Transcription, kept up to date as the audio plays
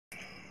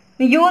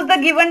use the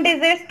given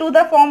digits to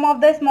the form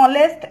of the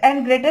smallest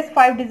and greatest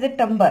 5-digit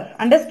number.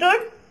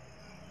 Understood?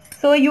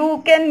 So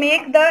you can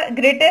make the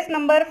greatest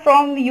number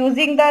from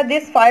using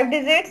this 5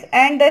 digits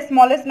and the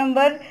smallest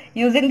number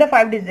using the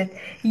 5 digits.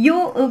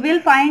 You will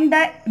find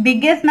the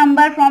biggest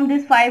number from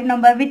this 5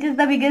 number. Which is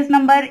the biggest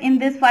number in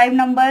this 5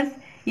 numbers?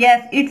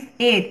 Yes, it's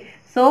 8.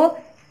 So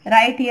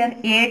write here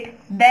 8,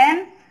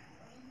 then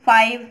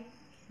 5.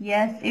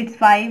 Yes, it's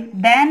 5.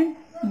 Then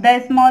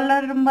the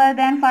smaller number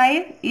than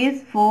 5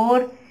 is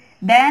 4.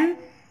 Then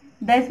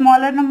the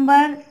smaller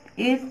number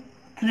is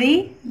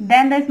 3.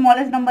 Then the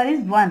smallest number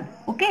is 1.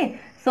 Okay.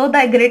 So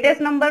the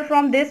greatest number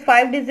from this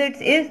 5 digits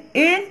is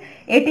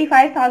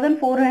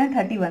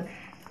 85,431.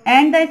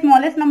 And the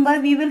smallest number,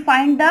 we will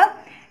find the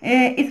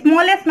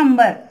smallest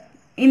number.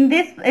 In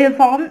this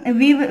form,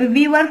 we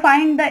will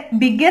find the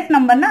biggest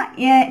number.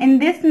 In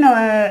this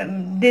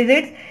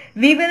digits,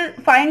 we will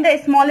find the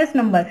smallest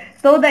number.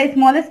 So the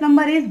smallest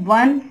number is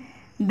 1.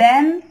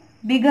 Then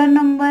bigger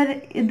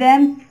number,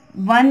 then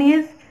 1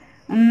 is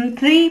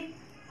 3.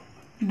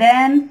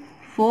 Then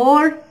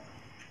 4.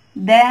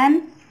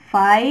 Then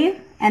 5.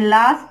 And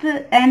last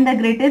and the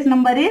greatest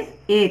number is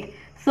 8.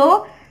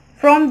 So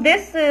from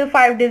this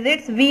 5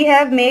 digits, we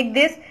have made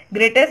this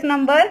greatest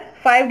number.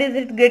 5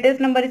 digits greatest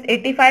number is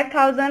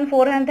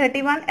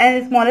 85,431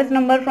 and smallest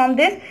number from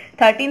this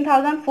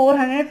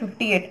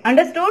 13,458.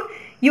 Understood?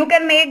 You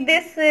can make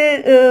this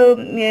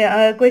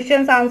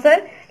question's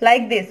answer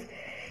like this.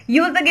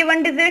 Use the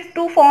given digits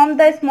to form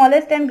the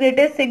smallest and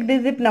greatest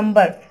 6-digit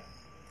number.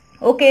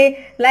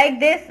 Okay, like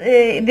this.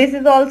 This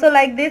is also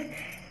like this.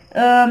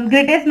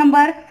 Greatest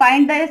number,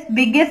 find the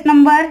biggest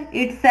number,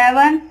 it's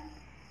 7.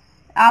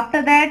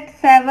 After that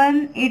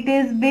 7, it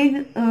is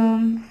big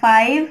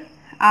 5.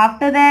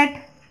 After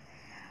that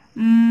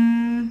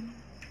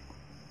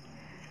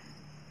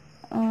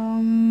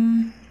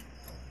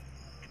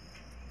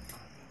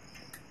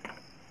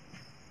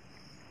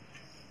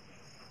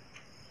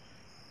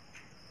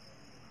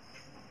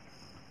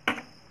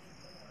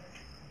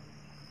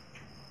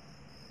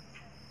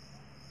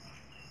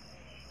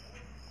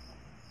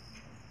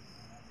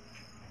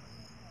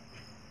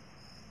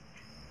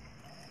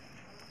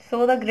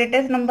so the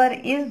greatest number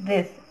is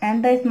this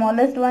and the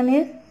smallest one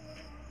is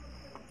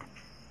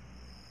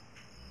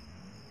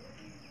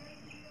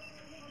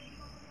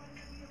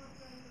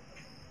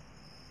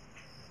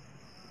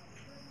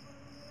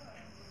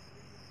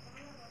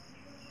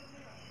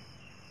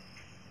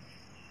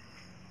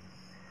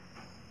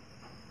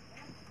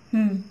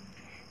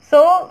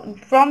So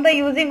from the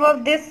using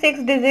of this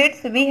 6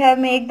 digits, we have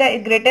made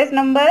the greatest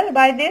number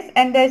by this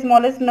and the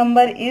smallest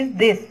number is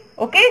this.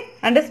 Okay,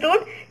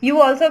 understood? You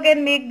also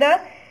can make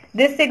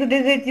this 6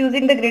 digits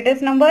using the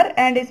greatest number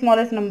and the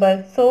smallest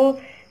number. So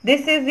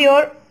this is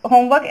your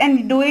homework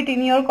and do it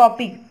in your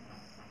copy.